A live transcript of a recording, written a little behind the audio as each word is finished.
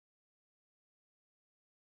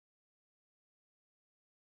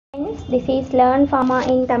This is Learn Pharma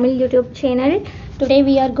in Tamil YouTube channel. Today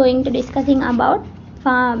we are going to discussing about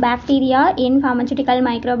bacteria in pharmaceutical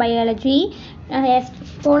microbiology.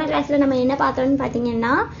 போன கிளாஸ்ல நம்ம என்ன பார்த்தோம்னு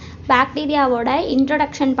பார்த்தீங்கன்னா பாக்டீரியாவோட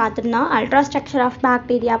introduction பார்த்துருந்தோம், அல்ட்ரா ஸ்ட்ரக்சர் ஆஃப்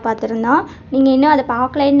பாக்டீரியா பார்த்துருந்தோம். நீங்கள் இன்னும் அதை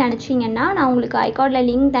பார்க்கலன்னு நினச்சிங்கன்னா நான் உங்களுக்கு ஐகார்டில்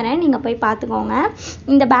லிங்க் தரேன், நீங்கள் போய் பார்த்துக்கோங்க.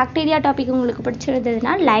 இந்த பாக்டீரியா டாபிக் உங்களுக்கு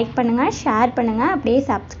பிடிச்சிருந்ததுன்னா லைக் பண்ணுங்கள், ஷேர் பண்ணுங்கள், அப்படியே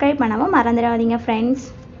சப்ஸ்கிரைப் பண்ணாமல் மறந்துடாதீங்க ஃப்ரெண்ட்ஸ்.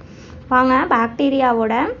 வாங்க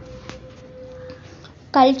பாக்டீரியாவோட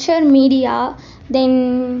கல்ச்சர் மீடியா, தென்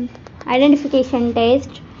ஐடென்டிஃபிகேஷன்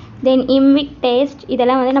டெஸ்ட், தென் இம்விக் டெஸ்ட்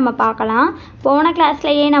இதெல்லாம் வந்து நம்ம பார்க்கலாம். போன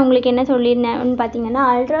கிளாஸ்லேயே நான் உங்களுக்கு என்ன சொல்லியிருந்தேன்னு பார்த்தீங்கன்னா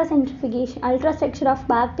அல்ட்ரா ஸ்ட்ரக்சர் ஆஃப்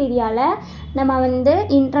பாக்டீரியாவில் நம்ம வந்து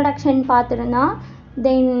இன்ட்ரடக்ஷன் பார்த்துருந்தோம்,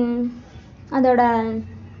 தென் அதோட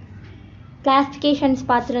கிளாஸிஃபிகேஷன்ஸ்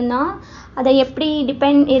பார்த்துருந்தோம், அதை எப்படி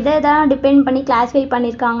எதை தான் டிபெண்ட் பண்ணி கிளாஸிஃபை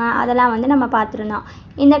பண்ணியிருக்காங்க அதெல்லாம் வந்து நம்ம பார்த்துருந்தோம்.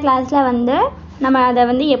 இந்த கிளாஸில் வந்து நம்ம அதை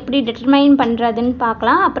வந்து எப்படி டிட்டர்மைன் பண்ணுறதுன்னு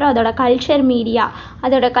பார்க்கலாம். அப்புறம் அதோட கல்ச்சர் மீடியா,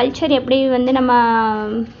 அதோட கல்ச்சர் எப்படி வந்து நம்ம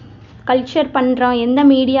கல்ச்சர் பண்ணுறோம், எந்த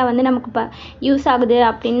மீடியா வந்து நமக்கு இப்போ யூஸ் ஆகுது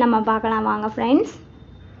அப்படின்னு நம்ம பார்க்கலாம். வாங்க ஃப்ரெண்ட்ஸ்.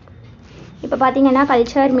 இப்போ பார்த்தீங்கன்னா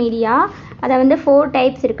கல்ச்சர் மீடியா அதை வந்து 4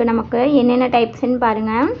 டைப்ஸ் இருக்குது. நமக்கு என்னென்ன டைப்ஸ்ன்னு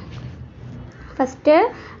பாருங்கள். First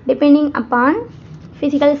depending upon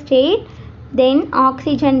physical state, then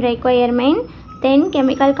oxygen requirement, then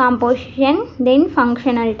chemical composition, then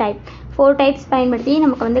functional type. 4 types பயன்படுத்தி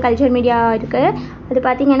நமக்கு வந்து கல்ச்சர் மீடியா இருக்குது. அது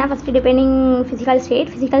பார்த்திங்கன்னா ஃபஸ்ட்டு டிபெண்டிங்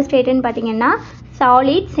ஃபிசிக்கல் ஸ்டேட்டுன்னு பார்த்திங்கன்னா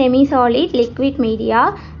solid, semi solid, liquid media.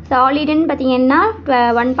 சாலிடுன்னு பார்த்திங்கன்னா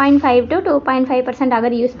 1.5 to 2.5%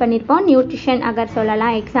 அகர் யூஸ் பண்ணியிருப்போம், நியூட்ரிஷன் அகர்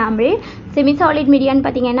சொல்லலாம் எக்ஸாம்பிள். செமி சாலிட் மீடியான்னு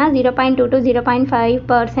பார்த்திங்கன்னா 0.2 to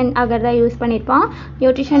 0.5% அகர் தான் யூஸ் பண்ணியிருப்போம்,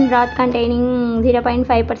 நியூட்ரிஷன் பிராத் கண்டெய்னிங்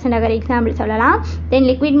 0.5% அகர் எக்ஸாம்பிள் சொல்லலாம். தென்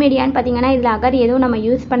லிக்விட் மீடியான்னு பார்த்திங்கன்னா இதில் அகர் எதுவும் நம்ம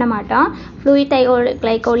யூஸ் பண்ண மாட்டோம், ஃப்ளூயிட்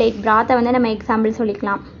கிளைகோலேட் பிராத்தை வந்து நம்ம எக்ஸாம்பிள்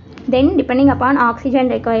சொல்லிக்கலாம். தென் டிபெண்டிங் அப்பான் ஆக்சிஜன்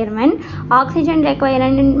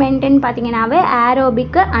ரெக்குயர்மெண்ட்டுன்னு பார்த்தீங்கன்னாவே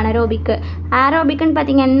ஏரோபிக்கு அனரோபிக்கு. ஏரோபிக்குன்னு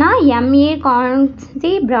பார்த்தீங்கன்னா எம்ஏ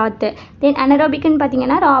கான்சி பிராத்து, தென் அனரோபிக்குன்னு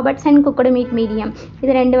பார்த்தீங்கன்னா ராபர்ட்சன் குக்குடு மீட் மீடியம்.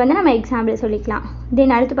 இது ரெண்டு வந்து நம்ம எக்ஸாம்பிள் சொல்லிக்கலாம்.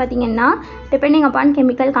 தென் அடுத்து பார்த்தீங்கன்னா டிபெண்டிங் அப்பான்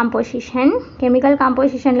கெமிக்கல்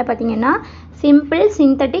காம்போசிஷனில் பார்த்தீங்கன்னா சிம்பிள்,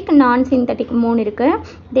 சிந்தட்டிக், நான் சிந்தட்டிக் 3 இருக்குது.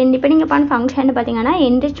 தென் டிபெண்டிங் அப்பான் ஃபங்க்ஷன் பார்த்தீங்கன்னா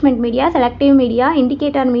enrichment media, selective media,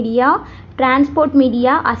 indicator media, transport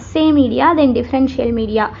media, assay media, தென் டிஃப்ரென்ஷியல்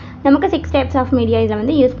மீடியா. நமக்கு 6 டைப்ஸ் ஆஃப் மீடியா இதில்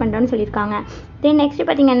வந்து யூஸ் பண்ணுறோன்னு சொல்லியிருக்காங்க. தென் நெக்ஸ்ட்டு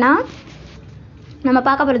பார்த்திங்கன்னா நம்ம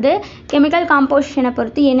பார்க்க போகிறது கெமிக்கல் காம்போசிஷனை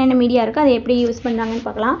பொறுத்து என்னென்ன மீடியா இருக்குது, அதை எப்படி யூஸ் பண்ணுறாங்கன்னு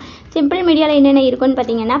பார்க்கலாம். சிம்பிள் மீடியாவில் என்னென்ன இருக்குன்னு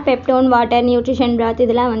பார்த்தீங்கன்னா பெப்டோன், வாட்டர், நியூட்ரிஷன் பிராத்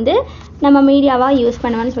இதெல்லாம் வந்து நம்ம மீடியாவாக யூஸ்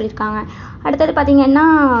பண்ணுவோன்னு சொல்லியிருக்காங்க. அடுத்தது பார்த்திங்கன்னா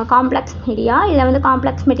காம்ப்ளெக்ஸ் மீடியா, இதில் வந்து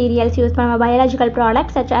காம்ப்ளெக்ஸ் மெட்டீரியல்ஸ் யூஸ் பண்ணுவோம், biological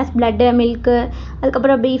products such as blood, milk,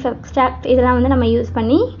 அதுக்கப்புறம் பீஃப் எக்ஸ்ட்ராக்ட் இதெல்லாம் வந்து நம்ம யூஸ்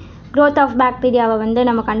பண்ணி க்ரோத் ஆஃப் பாக்டீரியாவை வந்து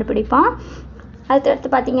நம்ம கண்டுபிடிப்போம். அடுத்தடுத்து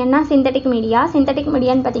பார்த்திங்கன்னா சிந்தட்டிக்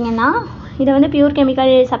மீடியான்னு பார்த்திங்கன்னா இதை வந்து பியூர்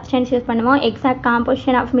கெமிக்கல் சப்ஸ்டன்ஸ் யூஸ் பண்ணுவோம். எக்ஸாக்ட்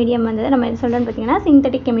காம்போசிஷன் ஆஃப் மீடியம் வந்து நம்ம என்ன சொல்கிறோன்னு பார்த்திங்கன்னா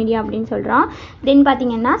சிந்தட்டிக் மீடியா அப்படின்னு சொல்கிறோம். தென்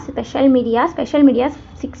பார்த்திங்கன்னா ஸ்பெஷல் மீடியா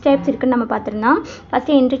 6 டைப்ஸ் இருக்குதுன்னு நம்ம பார்த்துருந்தோம்.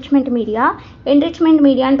 ஃபஸ்ட்டு என்ரிச்மெண்ட்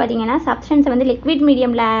மீடியான்னு பார்த்திங்கன்னா சப்ஸ்டன்ஸை வந்து லிக்விட்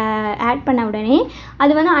மீடியமில் ஆட் பண்ண உடனே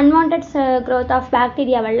அது வந்து அன்வான்ட் க்ரோத் ஆஃப்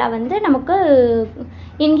பாக்டீரியாவெல்லாம் வந்து நமக்கு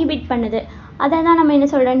இன்ஹிபிட் பண்ணுது. அதை தான் நம்ம என்ன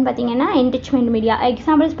சொல்கிறோன்னு பார்த்தீங்கன்னா என்ரிச்மெண்ட் மீடியா.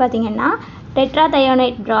 எக்ஸாம்பிள்ஸ் பார்த்தீங்கன்னா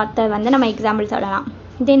டெட்ராதயோனைட் பிராத்தை வந்து நம்ம எக்ஸாம்பிள் சொல்லலாம்.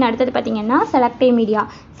 தென் அடுத்தது பார்த்திங்கன்னா செலக்டிவ்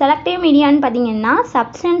மீடியான்னு பார்த்திங்கன்னா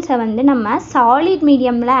சப்ஸ்டன்ஸை வந்து நம்ம சாலிட்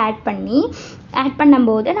மீடியமில் ஆட்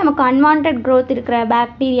பண்ணும்போது நமக்கு அன்வான்ட் க்ரோத் இருக்கிற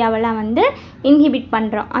பாக்டீரியாவெல்லாம் வந்து இன்ஹிபிட்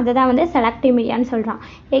பண்ணுறோம், அதை தான் வந்து செலக்டிவ் மீடியான்னு சொல்கிறோம்.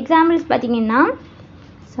 எக்ஸாம்பிள்ஸ்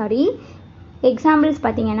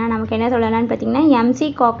பார்த்திங்கன்னா நமக்கு என்ன சொல்லலாம்னு பார்த்திங்கன்னா எம்சி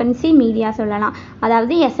காக்கன்சி மீடியா சொல்லலாம்,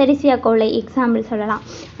 அதாவது எசரிசியா கோலை எக்ஸாம்பிள் சொல்லலாம்.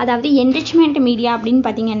 அதாவது என்ரிச்மெண்ட் மீடியா அப்படின்னு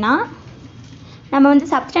பார்த்திங்கன்னா நம்ம வந்து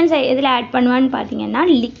சப்ஸ்டன்ஸை எதில் ஆட் பண்ணுவோன்னு பார்த்திங்கன்னா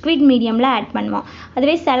லிக்விட் மீடியமில் ஆட் பண்ணுவோம்.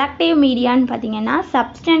 அதுவே செலக்டிவ் மீடியான்னு பார்த்திங்கன்னா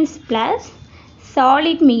சப்ஸ்டன்ஸ் ப்ளஸ்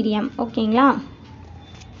சாலிட் மீடியம். ஓகேங்களா.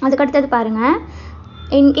 அதுக்கடுத்தது பாருங்கள்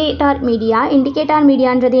இண்டிகேட்டார்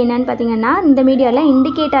மீடியான்றது என்னென்னு பார்த்தீங்கன்னா இந்த மீடியாவில்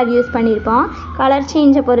இண்டிகேட்டர் யூஸ் பண்ணியிருப்போம். கலர்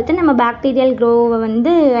சேஞ்சை பொறுத்து நம்ம பாக்டீரியல் க்ரோவை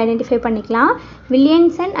வந்து ஐடென்டிஃபை பண்ணிக்கலாம்.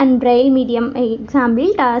 Williamson and Braille medium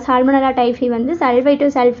example salmonella typhi வந்து சல்ஃபைட்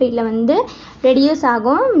டு சல்ஃபைடில் வந்து ரெடியூஸ்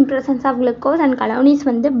ஆகும். ப்ரெசன்ஸ் ஆஃப் குளுக்கோஸ் அண்ட் கலோனிஸ்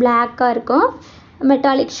வந்து பிளாக்காக இருக்கும்,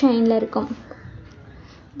 மெட்டாலிக் ஷைனில் இருக்கும்.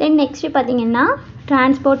 தென் நெக்ஸ்ட்டு பார்த்திங்கன்னா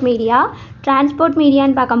டிரான்ஸ்போர்ட்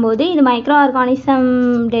மீடியான்னு பார்க்கும்போது இது மைக்ரோ ஆர்கானிசம்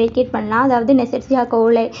டெலிகேட் பண்ணலாம், அதாவது நெசரிசியா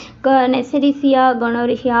கோலை, நெசரிசியா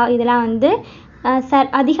கொனோரிசியா இதெல்லாம் வந்து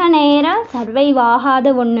அதிக நேரம் சர்வைவ்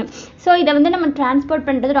ஆகாத ஒன்று. ஸோ இதை வந்து நம்ம டிரான்ஸ்போர்ட்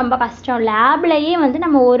பண்ணுறது ரொம்ப கஷ்டம். லேப்லேயே வந்து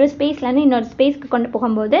நம்ம ஒரு ஸ்பேஸ்லேருந்து இன்னொரு ஸ்பேஸ்க்கு கொண்டு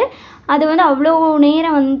போகும்போது அது வந்து அவ்வளோ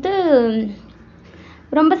நேரம் வந்து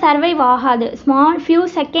ரொம்ப சர்வைவ் ஆகாது. ஃபியூ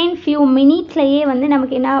செகண்ட் ஃபியூ மினிட்ஸ்லேயே வந்து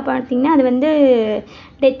நமக்கு என்ன பார்த்திங்கன்னா அது வந்து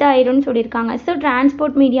டெத் ஆயிரும்னு சொல்லியிருக்காங்க. ஸோ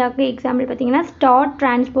டிரான்ஸ்போர்ட் மீடியாவுக்கு எக்ஸாம்பிள் பார்த்திங்கன்னா ஸ்டார்ட்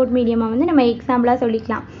டிரான்ஸ்போர்ட் மீடியமை வந்து நம்ம எக்ஸாம்பிளாக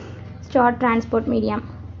சொல்லிக்கலாம். Start transport medium.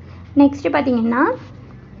 நெக்ஸ்ட்டு பார்த்திங்கன்னா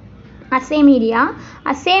அஸ்ஸே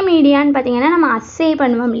மீடியான்னு பார்த்திங்கன்னா நம்ம அஸ்ஸே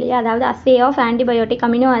பண்ணுவோம் இல்லையா, அதாவது assay of antibiotic,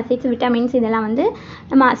 amino acids, vitamins இதெல்லாம் வந்து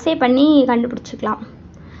நம்ம அஸ்ஸே பண்ணி கண்டுபிடிச்சிக்கலாம்.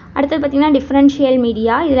 அடுத்தது பார்த்திங்கன்னா டிஃப்ரென்ஷியல்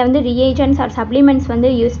மீடியா. இதில் வந்து ரியேஜன்ஸ் ஆர் சப்ளிமெண்ட்ஸ் வந்து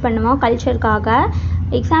யூஸ் பண்ணுவோம் கல்ச்சருக்காக.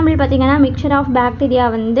 எக்ஸாம்பிள் பார்த்திங்கன்னா மிக்சர் ஆஃப் பாக்டீரியா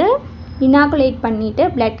வந்து இனாகுலேட் பண்ணிவிட்டு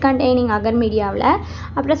பிளட் கண்டெய்னிங் அகர் மீடியாவில்.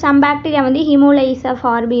 அப்புறம் சம் பாக்டீரியா வந்து ஹீமோலைஸ் ஆஃப்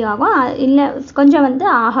ஆர்பி ஆகும், இல்லை கொஞ்சம் வந்து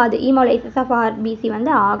ஆகாது, ஹீமோலைசஸ் ஆஃப் ஆர்பிசி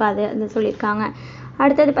வந்து ஆகாது அது சொல்லியிருக்காங்க.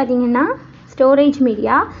 அடுத்தது பார்த்திங்கன்னா ஸ்டோரேஜ்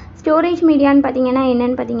மீடியான்னு பார்த்திங்கன்னா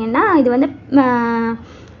என்னென்னு பார்த்திங்கன்னா இது வந்து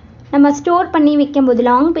நம்ம ஸ்டோர் பண்ணி வைக்கும்போது,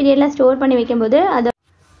 லாங் பீரியடில் ஸ்டோர் பண்ணி வைக்கும்போது அது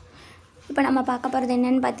இப்போ நம்ம பார்க்க போகிறது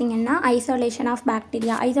என்னென்னு பார்த்திங்கன்னா ஐசோலேஷன் ஆஃப்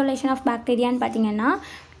பாக்டீரியான்னு பார்த்திங்கன்னா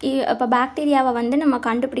இப்போ பாக்டீரியாவை வந்து நம்ம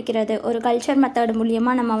கண்டுபிடிக்கிறது ஒரு கல்ச்சர் மெத்தட்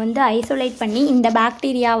மூலியமாக நம்ம வந்து ஐசோலேட் பண்ணி இந்த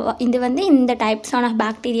பாக்டீரியாவை இது வந்து இந்த டைப்ஸான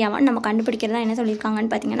பாக்டீரியாவை நம்ம கண்டுபிடிக்கிறதா என்ன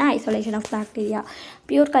சொல்லியிருக்காங்கன்னு பார்த்தீங்கன்னா isolation of bacteria.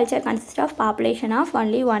 Pure culture consist of population of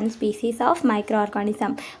only one species of micro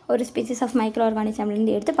organism. ஒரு ஸ்பீசிஸ் ஆஃப் மைக்ரோ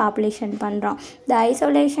ஆர்கானிசம்லேருந்து எடுத்து பாப்புலேஷன் பண்ணுறோம். த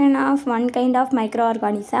isolation of one kind of micro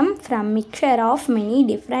organism from mixture of many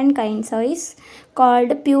different kinds is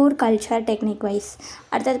called pure culture technique wise.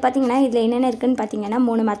 அடுத்தது பார்த்திங்கன்னா இதில் என்னென்ன இருக்குதுன்னு பார்த்தீங்கன்னா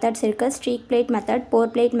 3 methods இருக்குது. ஸ்ட்ரீக் பிளேட் மெத்தட்,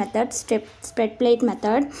 போர் plate method, spread plate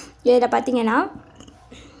method. இதில் பார்த்திங்கன்னா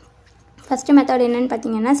ஃபஸ்ட்டு மெத்தட் என்னென்னு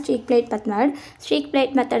பார்த்தீங்கன்னா ஸ்ட்ரீக்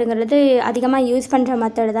பிளேட் மெத்தடுங்கிறது அதிகமாக யூஸ் பண்ணுற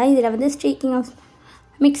மெத்தடு தான். இதில் வந்து ஸ்ட்ரீக்கிங் ஆஃப்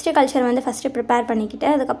மிக்ஸ்டு கல்ச்சர் வந்து ஃபஸ்ட்டு ப்ரிப்பேர் பண்ணிக்கிட்டு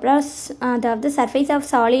அதுக்கப்புறம் அதாவது சர்ஃபேஸ் ஆஃப்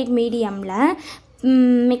சாலிட் மீடியமில்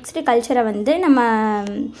மிக்ஸ்டு கல்ச்சரை வந்து நம்ம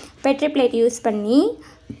பெட்ரி பிளேட் யூஸ் பண்ணி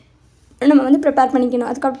நம்ம வந்து ப்ரிப்பேர் பண்ணிக்கணும்.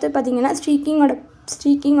 அதுக்கடுத்து பார்த்திங்கன்னா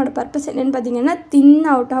ஸ்ட்ரீக்கிங்கோட பர்பஸ் என்னென்னு பார்த்திங்கன்னா தின்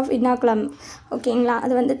அவுட் ஆஃப் இனாகுலம், ஓகேங்களா,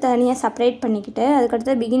 அது வந்து தனியாக செப்பரேட் பண்ணிக்கிட்டு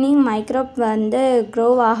அதுக்கடுத்து பிகினிங் மைக்ரோப் வந்து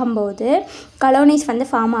க்ரோவ் ஆகும்போது கலோனிஸ் வந்து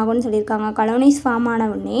ஃபார்ம் ஆகும்னு சொல்லியிருக்காங்க. கலோனிஸ் ஃபார்ம் ஆன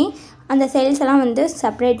உடனே அந்த செல்ஸ் எல்லாம் வந்து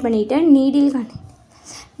செப்பரேட் பண்ணிவிட்டு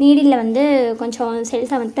நீடிலில் வந்து கொஞ்சம்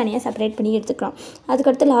செல்ஸை வந்து தனியாக செப்பரேட் பண்ணி எடுத்துக்கிறோம்.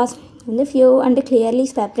 அதுக்கடுத்து லாஸ்ட் வந்து ஃபியூ அண்ட் கிளியர்லி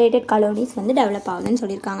செப்பரேட்டட் காலோனிஸ் வந்து டெவலப் ஆகுதுன்னு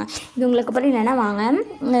சொல்லியிருக்காங்க. இது உங்களுக்கு அப்புறம் என்னென்னா வாங்க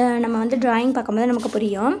நம்ம வந்து ட்ராயிங் பார்க்கும்போது நமக்கு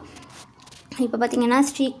புரியும். இப்போ பார்த்திங்கன்னா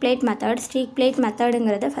ஸ்ட்ரீக் பிளேட்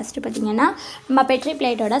மெத்தடுங்கிறது ஃபஸ்ட்டு பார்த்திங்கன்னா நம்ம petri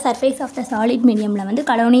பிளேட்டோட surface of the solid மீடியமில் வந்து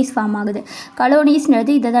கலோனிஸ் ஃபார்ம் ஆகுது.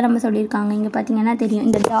 கலோனிஸ்ன்றது இதை தான் நம்ம சொல்லியிருக்காங்க. இங்கே பார்த்திங்கன்னா தெரியும்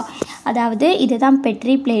அதாவது இதுதான்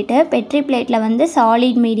பெட்ரி பிளேட்டில் வந்து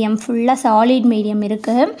ஃபுல்லாக சாலிட் மீடியம்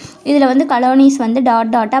இருக்குது. இதில் வந்து கலோனிஸ் வந்து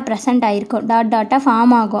டாட்டாக ப்ரெசென்ட் ஆகிருக்கும், டாட்டாக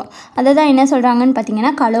ஃபார்ம் ஆகும். அதை தான் என்ன சொல்கிறாங்கன்னு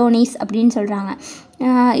பார்த்திங்கன்னா கலோனிஸ் அப்படின்னு சொல்கிறாங்க.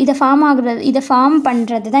 இதை ஃபார்ம்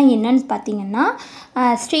பண்ணுறது தான் என்னன்னு பார்த்திங்கன்னா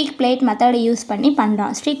ஸ்ட்ரீக் பிளேட் மெத்தடை யூஸ் பண்ணி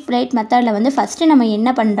பண்ணுறோம். ஸ்ட்ரீக் பிளேட் மெத்தடில் வந்து ஃபஸ்ட்டு நம்ம என்ன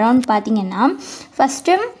பண்ணுறோன்னு பார்த்திங்கன்னா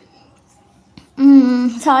ஃபஸ்ட்டு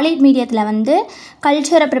சாலிட் மீடியத்தில் வந்து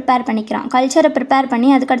கல்ச்சரை ப்ரிப்பேர் பண்ணி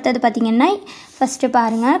அதுக்கடுத்தது பார்த்திங்கன்னா ஃபஸ்ட்டு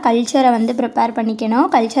பாருங்கள் கல்ச்சரை வந்து ப்ரிப்பேர் பண்ணிக்கணும்.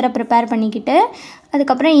 கல்ச்சரை ப்ரிப்பேர் பண்ணிக்கிட்டு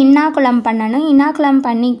அதுக்கப்புறம் இன்னாகுலம்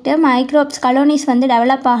பண்ணிக்கிட்டு மைக்ரோப்ஸ் கலோனிஸ் வந்து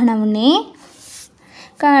டெவலப் ஆகினவுடனே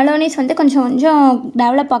கலோனிஸ் வந்து கொஞ்சம்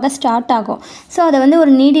டெவலப் ஆக ஸ்டார்ட் ஆகும். ஸோ அதை வந்து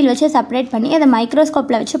ஒரு நீடில் வச்சு செப்பரேட் பண்ணி அதை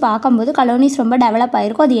மைக்ரோஸ்கோப்பில் வச்சு பார்க்கும்போது கலோனிஸ் ரொம்ப டெவலப்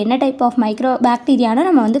ஆகிருக்கும். அது என்ன டைப் ஆஃப் பாக்டீரியானு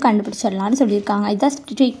நம்ம வந்து கண்டுபிடிச்சிடலான்னு சொல்லியிருக்காங்க. இதுதான்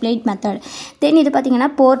ஸ்ட்ரீக் பிளேட் மெத்தட். தென் இது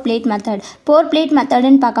பார்த்திங்கன்னா போர் பிளேட்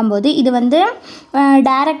மெத்தடுன்னு பார்க்கும்போது இது வந்து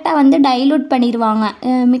டைரெக்டாக வந்து டைலூட் பண்ணிடுவாங்க.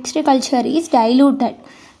 Mixed culture is diluted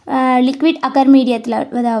liquid அகர்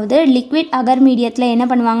மீடியத்தில் என்ன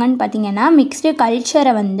பண்ணுவாங்கன்னு பார்த்தீங்கன்னா மிக்ஸ்டு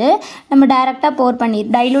கல்ச்சரை வந்து நம்ம டைரெக்டாக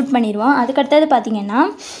டைலூட் பண்ணிடுவோம். அதுக்கடுத்தது பார்த்திங்கன்னா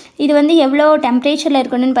இது வந்து எவ்வளோ டெம்பரேச்சரில்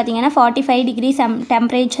இருக்கணும்னு பார்த்தீங்கன்னா 45 டிகிரி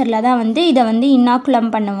டெம்பரேச்சரில் தான் வந்து இதை வந்து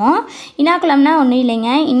இன்னாகுலம் பண்ணுவோம். இன்னாகுலம்னா ஒன்றும்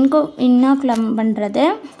இல்லைங்க, இன்னாகுலம் பண்ணுறது.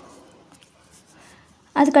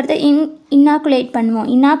 அதுக்கடுத்து இன்னாகுலேட் பண்ணுவோம்.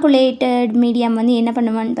 இன்னாகுலேட்டட் மீடியம் வந்து என்ன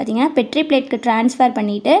பண்ணுவோன்னு பார்த்தீங்கன்னா பெட்ரி பிளேட்க்கு ட்ரான்ஸ்ஃபர்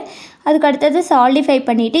பண்ணிவிட்டு அதுக்கடுத்தது சாலிடிஃபை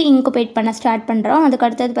பண்ணிவிட்டு இன்குபேட் பண்ண ஸ்டார்ட் பண்ணுறோம்.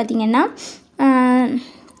 அதுக்கடுத்தது பார்த்திங்கன்னா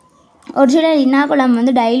ஒரிஜினல் இன்னாகுலம்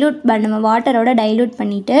வந்து வாட்டரோட டைலூட்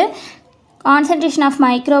பண்ணிவிட்டு கான்சன்ட்ரேஷன் ஆஃப்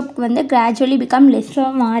மைக்ரோப்க்கு வந்து கிராஜுவலி பிகம்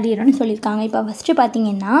லெஸ்ஸாக மாறிடும்னு சொல்லியிருக்காங்க. இப்போ ஃபஸ்ட்டு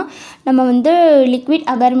பார்த்திங்கன்னா நம்ம வந்து லிக்விட்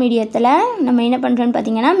அகர் மீடியத்தில் நம்ம என்ன பண்ணுறோன்னு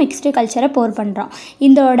பார்த்திங்கன்னா மிக்ஸ்டு கல்ச்சரை போர் பண்ணுறோம்.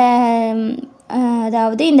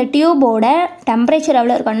 அதாவது இந்த டியூபோட டெம்பரேச்சர்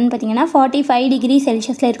எவ்வளோ இருக்கணும்னு பார்த்திங்கன்னா 45 டிகிரி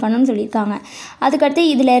செல்சியஸில் இருக்கணும்னு சொல்லியிருக்காங்க. அதுக்கடுத்து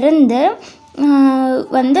இதிலேருந்து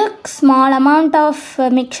வந்து ஸ்மால் அமௌண்ட் ஆஃப்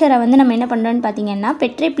மிக்சரை வந்து நம்ம என்ன பண்ணுறோன்னு பார்த்திங்கன்னா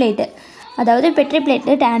பெட்ரி பிளேட்டு அதாவது பெட்ரி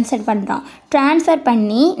பிளேட்டில் ட்ரான்ஸ்ஃபர்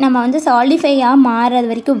பண்ணி நம்ம வந்து சாலிஃபையாக மாறுறது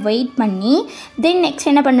வரைக்கும் வெயிட் பண்ணி தென் நெக்ஸ்ட்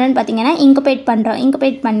என்ன பண்ணுறோன்னு பார்த்தீங்கன்னா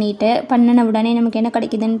இன்குபேட் பண்ணின உடனே நமக்கு என்ன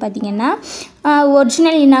கிடைக்குதுன்னு பார்த்தீங்கன்னா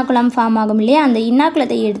ஒரிஜினல் இன்னாக்குலம் ஃபார்ம் ஆகும் இல்லையா, அந்த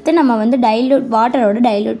இன்னாக்குலத்தை எடுத்து நம்ம வந்து வாட்டரோட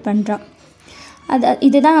டைல்யூட் பண்ணுறோம்.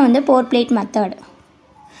 இதுதான் வந்து போர் பிளேட் மெத்தட்.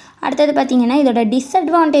 அடுத்தது பார்த்திங்கன்னா இதோட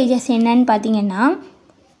டிஸ்அட்வான்டேஜஸ் என்னன்னு பார்த்தீங்கன்னா,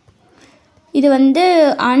 இது வந்து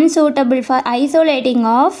unsuitable for isolating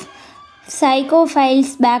of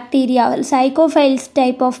சைக்கோஃபைல்ஸ்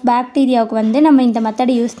type of பாக்டீரியாவுக்கு வந்து நம்ம இந்த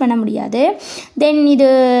மெத்தடை யூஸ் பண்ண முடியாது. தென் இது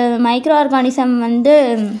மைக்ரோ ஆர்கானிசம் வந்து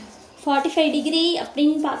 45 டிகிரி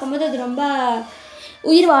அப்படின்னு பார்க்கும்போது அது ரொம்ப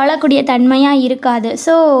உயிர் வாழக்கூடிய தன்மையாக இருக்காது.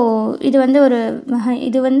 ஸோ இது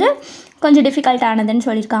வந்து கொஞ்சம் டிஃபிகல்ட்டானதுன்னு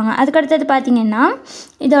சொல்லியிருக்காங்க. அதுக்கடுத்தது பார்த்திங்கன்னா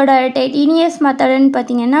இதோட டெக்னியஸ் மெத்தடுன்னு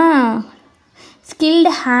பார்த்திங்கன்னா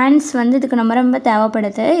ஸ்கில்டு ஹேண்ட்ஸ் வந்து இதுக்கு ரொம்ப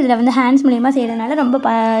தேவைப்படுது. இதில் வந்து ஹேண்ட்ஸ் மூலிமா செய்கிறதுனால ரொம்ப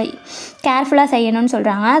கேர்ஃபுல்லாக செய்யணும்னு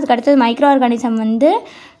சொல்கிறாங்க. அதுக்கடுத்தது மைக்ரோ ஆர்கானிசம் வந்து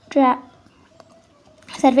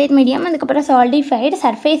சர்ஃபேஸ் மீடியம், அதுக்கப்புறம் சாலிடிஃபைடு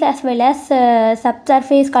surface as well as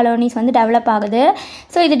subsurface காலோனிஸ் வந்து டெவலப் ஆகுது.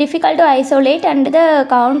 ஸோ இது difficult to isolate and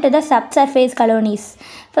count the subsurface காலோனிஸ்.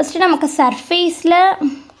 First நமக்கு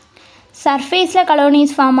சர்ஃபேஸில்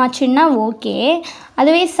கலோனிஸ் ஃபார்ம் ஆச்சுன்னா ஓகே,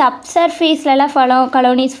 அதுவே சப்சர்ஃபேஸ்லலாம்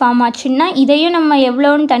கலோனிஸ் ஃபார்ம் ஆச்சுன்னா இதையும் நம்ம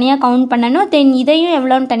எவ்வளோன்னு தனியாக கவுண்ட் பண்ணணும், தென் இதையும்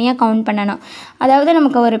எவ்வளோன்னு தனியாக கவுண்ட் பண்ணணும். அதாவது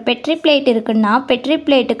நமக்கு ஒரு பெட்ரி பிளேட் இருக்குன்னா பெட்ரி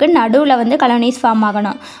பிளேட்டுக்கு நடுவில் வந்து கலோனிஸ் ஃபார்ம்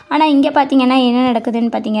ஆகணும். ஆனால் இங்கே பார்த்திங்கன்னா என்ன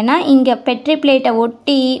நடக்குதுன்னு பார்த்திங்கன்னா, இங்கே பெட்ரி பிளேட்டை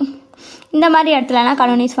ஒட்டி இந்த மாதிரி இடத்துலலாம்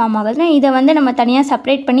கலோனிஸ் ஃபார்ம் ஆகுது. இதை வந்து நம்ம தனியாக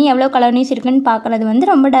செப்பரேட் பண்ணி எவ்வளோ கலோனிஸ் இருக்குதுன்னு பார்க்குறது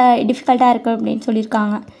வந்து ரொம்ப டிஃபிகல்ட்டாக இருக்குது அப்படின்னு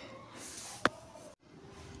சொல்லியிருக்காங்க.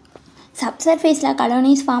 சப்சர்ஃபேஸில்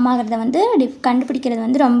கலோனிஸ் ஃபார்ம் ஆகிறத வந்து கண்டுபிடிக்கிறது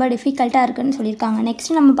வந்து ரொம்ப டிஃபிகல்ட்டாக இருக்குதுன்னு சொல்லியிருக்காங்க.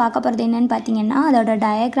 நெக்ஸ்ட் நம்ம பார்க்க போகிறது என்னென்னு பார்த்தீங்கன்னா அதோட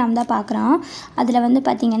டயக்ராம் தான் பார்க்குறோம். அதில் வந்து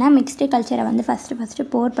பார்த்திங்கன்னா மிக்ஸ்டு கல்ச்சரை வந்து ஃபஸ்ட்டு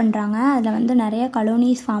போர் பண்ணுறாங்க. அதில் வந்து நிறைய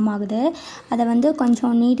கலோனிஸ் ஃபார்ம் ஆகுது. அதை வந்து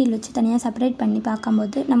கொஞ்சம் நீட்டில் வச்சு தனியாக செப்பரேட் பண்ணி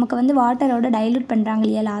பார்க்கும்போது நமக்கு வந்து வாட்டரோட டைல்யூட் பண்ணுறாங்க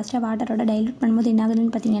இல்லையா, லாஸ்ட்டாக வாட்டரோட டைல்யூட் பண்ணும்போது என்ன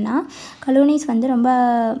ஆகுதுன்னு பார்த்திங்கன்னா கலோனிஸ் வந்து ரொம்ப,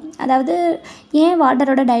 அதாவது ஏன்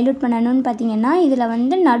வாட்டரோட டைல்யூட் பண்ணணும்னு பார்த்திங்கன்னா இதில்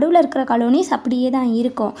வந்து நடுவில் இருக்கிற கலோனிஸ் அப்படியே தான்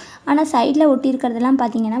இருக்கும். ஆனால் சைடில் ஒட்டி இருக்கிறதெல்லாம்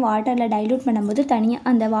பார்த்திங்கன்னா வாட்டரில் டைல்யூட் பண்ணும்போது தனியாக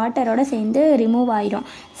அந்த வாட்டரோட சேர்ந்து ரிமூவ் ஆயிரும்.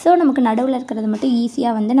 ஸோ நமக்கு நடுவில் இருக்கிறது மட்டும்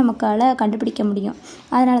ஈஸியாக வந்து நமக்கால் கண்டுபிடிக்க முடியும்.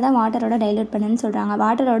 அதனால தான் வாட்டரோட டைல்யூட் பண்ணுன்னு சொல்கிறாங்க.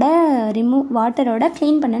 வாட்டரோட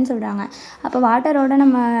க்ளீன் பண்ணுன்னு சொல்கிறாங்க. அப்போ வாட்டரோட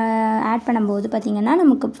நம்ம ஆட் பண்ணும்போது பார்த்திங்கன்னா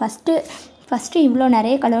நமக்கு ஃபஸ்ட்டு இவ்வளோ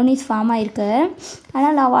நிறைய கலோனிஸ் ஃபார்ம் ஆகிருக்கு.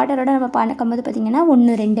 ஆனால் வாட்டரோட நம்ம பார்க்கும்போது பார்த்திங்கன்னா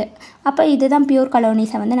 1, 2. அப்போ இதுதான் பியூர்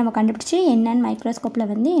கலோனிஸை வந்து நம்ம கண்டுபிடிச்சி என்னென்னு மைக்ரோஸ்கோப்பில்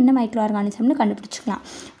வந்து என்ன மைக்ரோ ஆர்கானிசம்னு கண்டுபிடிச்சிக்கலாம்.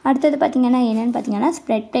 அடுத்தது பார்த்திங்கன்னா என்னென்னு பார்த்திங்கன்னா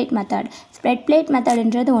ஸ்ப்ரெட் பிளேட்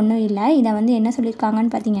மெத்தடுன்றது ஒன்றும் இல்லை. இதை வந்து என்ன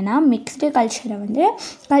சொல்லியிருக்காங்கன்னு பார்த்திங்கன்னா மிக்ஸ்டு கல்ச்சரை வந்து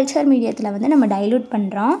கல்ச்சர் மீடியத்தில் வந்து நம்ம டைல்யூட்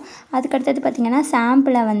பண்ணுறோம். அதுக்கடுத்தது பார்த்திங்கன்னா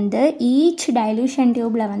சாம்பிளை வந்து ஈச் டைல்யூஷன்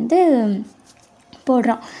டியூப்பில் வந்து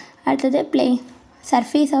போடுறோம். அடுத்தது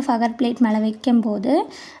சர்ஃபேஸ் ஆஃப் அகர் பிளேட் மேலே வைக்கும்போது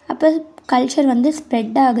அப்போ கல்ச்சர் வந்து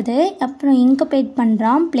ஸ்ப்ரெட் ஆகுது. அப்புறம் இன்குபேட்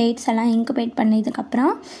பண்ணுறோம். பிளேட்ஸ் எல்லாம் இன்குபேட்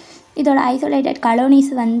பண்ணதுக்கப்புறம் இதோட ஐசோலேட்டட்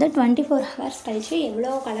கலோனிஸ் வந்து 24 ஹவர்ஸ் கழிச்சு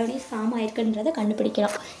எவ்வளோ கலோனிஸ் ஃபார்ம் ஆயிருக்குன்றதை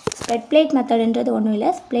கண்டுபிடிக்கிறோம். ஸ்ப்ரெட் பிளேட் மெத்தடுன்றது ஒன்றும்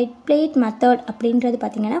இல்லை. ஸ்ப்ரெட் பிளேட் மெத்தட் அப்படின்றது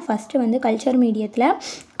பார்த்திங்கன்னா ஃபஸ்ட்டு வந்து கல்ச்சர் மீடியத்தில்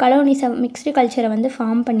கலோனிஸை மிக்ஸ்டு கல்ச்சரை வந்து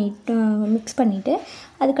மிக்ஸ் பண்ணிவிட்டு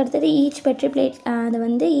அதுக்கடுத்தது ஈச் பெட்ரி பிளேட் அதை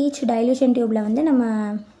வந்து ஈச் டைல்யூஷன் டியூப்பில் வந்து நம்ம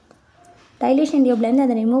டைல்யூஷன் டியூப்லேருந்து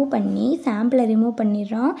அதை ரிமூவ் பண்ணி சாம்பிளை ரிமூவ்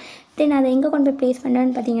பண்ணிடுறோம். தென் அதை எங்கே கொண்டு போய் ப்ளேஸ்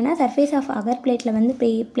பண்ணுறோன்னு பார்த்தீங்கன்னா சர்ஃபேஸ் ஆஃப் அகர் பிளேட்டில் வந்து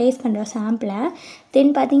ப்ளேஸ் பண்ணுறோம் சாம்பிளை. தென்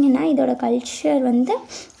பார்த்திங்கன்னா இதோட கல்ச்சர் வந்து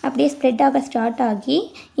அப்படியே ஸ்ப்ரெட் ஆக ஸ்டார்ட் ஆகும்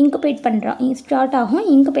இன்குபேட்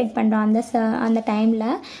பண்ணுறோம் அந்த டைமில்.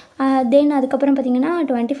 தென் அதுக்கப்புறம் பார்த்திங்கன்னா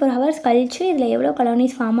 24 ஹவர்ஸ் கழித்து இதில் எவ்வளோ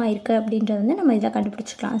கலோனிஸ் ஃபார்ம் ஆகிருக்கு அப்படின்றது வந்து நம்ம இதில்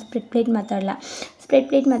கண்டுபிடிச்சிக்கலாம். ஸ்ப்ரெட் பிளேட்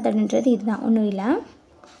மெத்தடுன்றது இதுதான், ஒன்றும் இல்லை.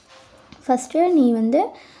 ஃபஸ்ட்டு நீ வந்து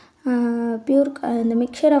இந்த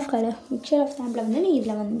மிக்சர் ஆஃப் சாம்பிளை வந்து நீ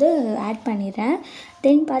இதில் வந்து ஆட் பண்ணிடுறேன்.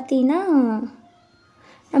 தென் பார்த்தீங்கன்னா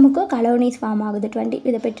நமக்கு கலோனிஸ் ஃபார்ம் ஆகுது.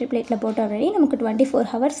 இதை பெட்ரி பிளேட்டில் போட்ட உடனே நமக்கு 24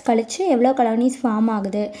 ஹவர்ஸ் கழித்து எவ்வளோ கலோனிஸ் ஃபார்ம்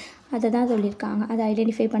ஆகுது அதை தான் சொல்லியிருக்காங்க. அதை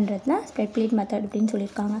ஐடென்டிஃபை பண்ணுறது தான் ஸ்ப்ரெட் பிளேட் மெத்தட் அப்படின்னு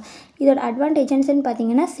சொல்லியிருக்காங்க. இதோட அட்வான்டேஜஸ்ன்னு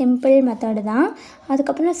பார்த்தீங்கன்னா சிம்பிள் மெத்தடு தான்.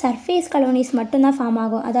 அதுக்கப்புறம் சர்ஃபேஸ் கலோனிஸ் மட்டும்தான் ஃபார்ம்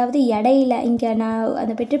ஆகும். அதாவது இடையில இங்கே நான்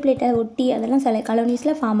அந்த பெட்ரி பிளேட்டை ஒட்டி அதெல்லாம் சில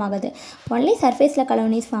கலோனிஸில் ஃபார்ம் ஆகுது. ஒன்லி சர்ஃபேஸில்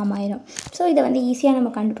கலோனிஸ் ஃபார்ம் ஆயிரும். ஸோ இதை வந்து ஈஸியாக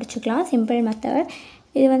நம்ம கண்டுபிடிச்சிக்கலாம். Simple method.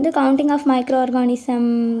 இது வந்து கவுண்டிங் ஆஃப் மைக்ரோ ஆர்கானிசம்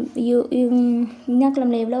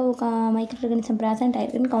இன்னாக்குலமில் எவ்வளோ மைக்ரோ ஆர்கானிசம் ப்ரெசென்ட்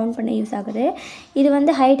ஆகிருக்குன்னு கவுண்ட் பண்ண யூஸ் ஆகுது. இது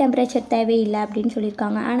வந்து ஹை டெம்பரேச்சர் தேவையில்லை அப்படின்னு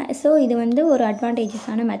சொல்லியிருக்காங்க. ஆனால் ஸோ இது வந்து ஒரு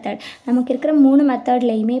அட்வான்டேஜஸான மெத்தட். நமக்கு இருக்கிற 3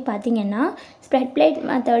 மெத்தட்லேயுமே பார்த்திங்கன்னா ஸ்ப்ரெட் பிளேட்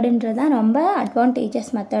மெத்தடுன்றது தான் ரொம்ப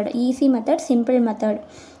advantages method. Easy method, simple method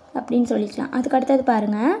அப்படின்னு சொல்லிக்கலாம். அதுக்கடுத்தது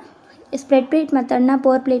பாருங்கள், ஸ்ப்ரெட் பிளேட் மெத்தட்னா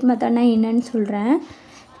போர் பிளேட் மெத்தட்னா என்னன்னு சொல்கிறேன்.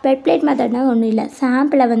 ஸ்ப்ரெட் பிளேட் மெத்தட்னா ஒன்றும் இல்லை,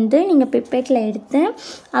 சாம்பிளை வந்து நீங்கள் பிப்பேட்டில் எடுத்து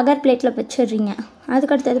அகர் பிளேட்டில் வச்சிடுறீங்க.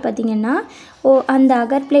 அதுக்கடுத்தது பார்த்திங்கன்னா அந்த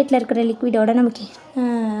அகர் பிளேட்டில் இருக்கிற லிக்விடோட நமக்கு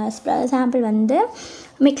சாம்பிள் வந்து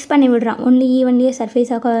மிக்ஸ் பண்ணி விடுறான். ஒன்லி ஈவன்லியே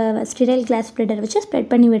சர்ஃபேஸாக ஸ்டிரைல் கிளாஸ் ஸ்ப்ரெடர் வச்சு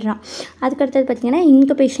ஸ்ப்ரெட் பண்ணி விடுறான். அதுக்கடுத்தது பார்த்திங்கன்னா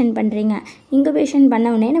இன்குபேஷன் பண்ணுறீங்க. இன்குபேஷன்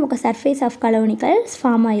பண்ண உடனே நமக்கு சர்ஃபேஸ் ஆஃப் கலோனிக்கல்ஸ்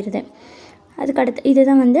ஃபார்ம் ஆயிடுது. அதுக்கடுத்து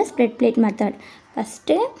இதுதான் வந்து spread plate method.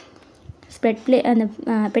 First spread plate அந்த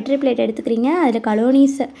பெட்ரி பிளேட் எடுத்துக்கிறீங்க, அதில்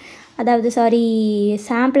கலோனிஸ்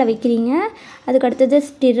சாம்பிளை வைக்கிறீங்க. அதுக்கடுத்தது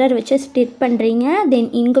ஸ்டிரர் வச்சு ஸ்டிர் பண்ணுறீங்க. தென்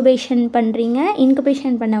இன்குபேஷன் பண்ணுறீங்க.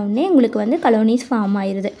 இன்குபேஷன் பண்ண உடனே உங்களுக்கு வந்து கலோனிஸ் ஃபார்ம்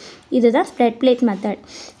ஆயிடுது. இதுதான் ஸ்ப்ரெட் பிளேட் மெத்தட்.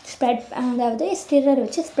 ஸ்டிரர்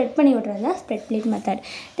வச்சு ஸ்ப்ரெட் பண்ணி விட்றது தான் ஸ்ப்ரெட் பிளேட் மெத்தட்.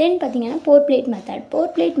 தென் பார்த்திங்கன்னா போர் பிளேட் மெத்தட்.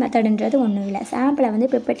 போர் பிளேட் மெத்தடுன்றது ஒன்றும் இல்லை, சாம்பிளை வந்து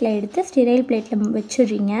பிப்பெட்டில் எடுத்து ஸ்டிரைல் பிளேட்டில்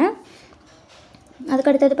வச்சுடுறீங்க.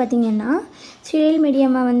 அதுக்கடுத்தது பார்த்திங்கன்னா ஸ்டிரைல்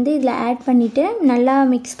மீடியமை வந்து இதில் ஆட் பண்ணிவிட்டு நல்லா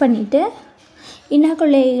மிக்ஸ் பண்ணிவிட்டு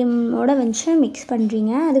இனாக்குலேயோட வச்சு மிக்ஸ்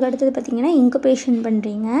பண்ணுறீங்க. அதுக்கடுத்தது பார்த்திங்கன்னா இன்குபேஷன்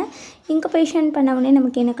பண்ணுறீங்க. இன்குபேஷன் பண்ண உடனே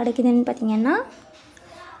நமக்கு என்ன கிடைக்குதுன்னு பார்த்திங்கன்னா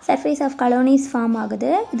சர்ஃபேஸ் ஆஃப் கலோனிஸ் ஃபார்ம்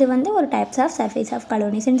ஆகுது. இது வந்து ஒரு டைப்ஸ் ஆஃப் சர்ஃபேஸ் ஆஃப்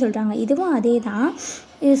கலோனிஸ்ன்னு சொல்கிறாங்க. இதுவும் அதே தான்.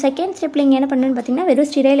 இது செகண்ட் ஸ்டெப்பில் இங்கே என்ன பண்ணுன்னு பார்த்திங்கன்னா வெறும்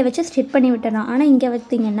ஸ்டிரைலை வச்சு ஸ்டிட் பண்ணி விட்டுறோம். ஆனால் இங்கே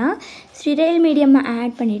பார்த்திங்கன்னா ஸ்டிரைல் மீடியமை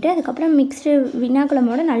ஆட் பண்ணிவிட்டு அதுக்கப்புறம் மிக்ஸ்டு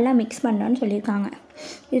வினாக்குலமோட நல்லா மிக்ஸ் பண்ணுறோன்னு சொல்லியிருக்காங்க.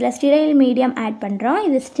 இதில் ஸ்டிரைல் மீடியம் ஆட் பண்ணுறோம்,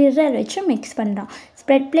 இது ஸ்டிரர் வச்சு மிக்ஸ் பண்ணுறோம்.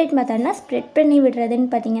 ஸ்ப்ரெட் பிளேட் மெத்தட்னா ஸ்ப்ரெட் பண்ணி விடுறதுன்னு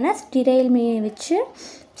பார்த்திங்கன்னா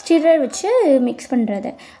ஸ்டிரர் வச்சு மிக்ஸ்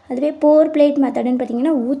பண்ணுறது. அதுவே போர் பிளேட் மெத்தடுன்னு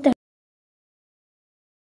பார்த்திங்கன்னா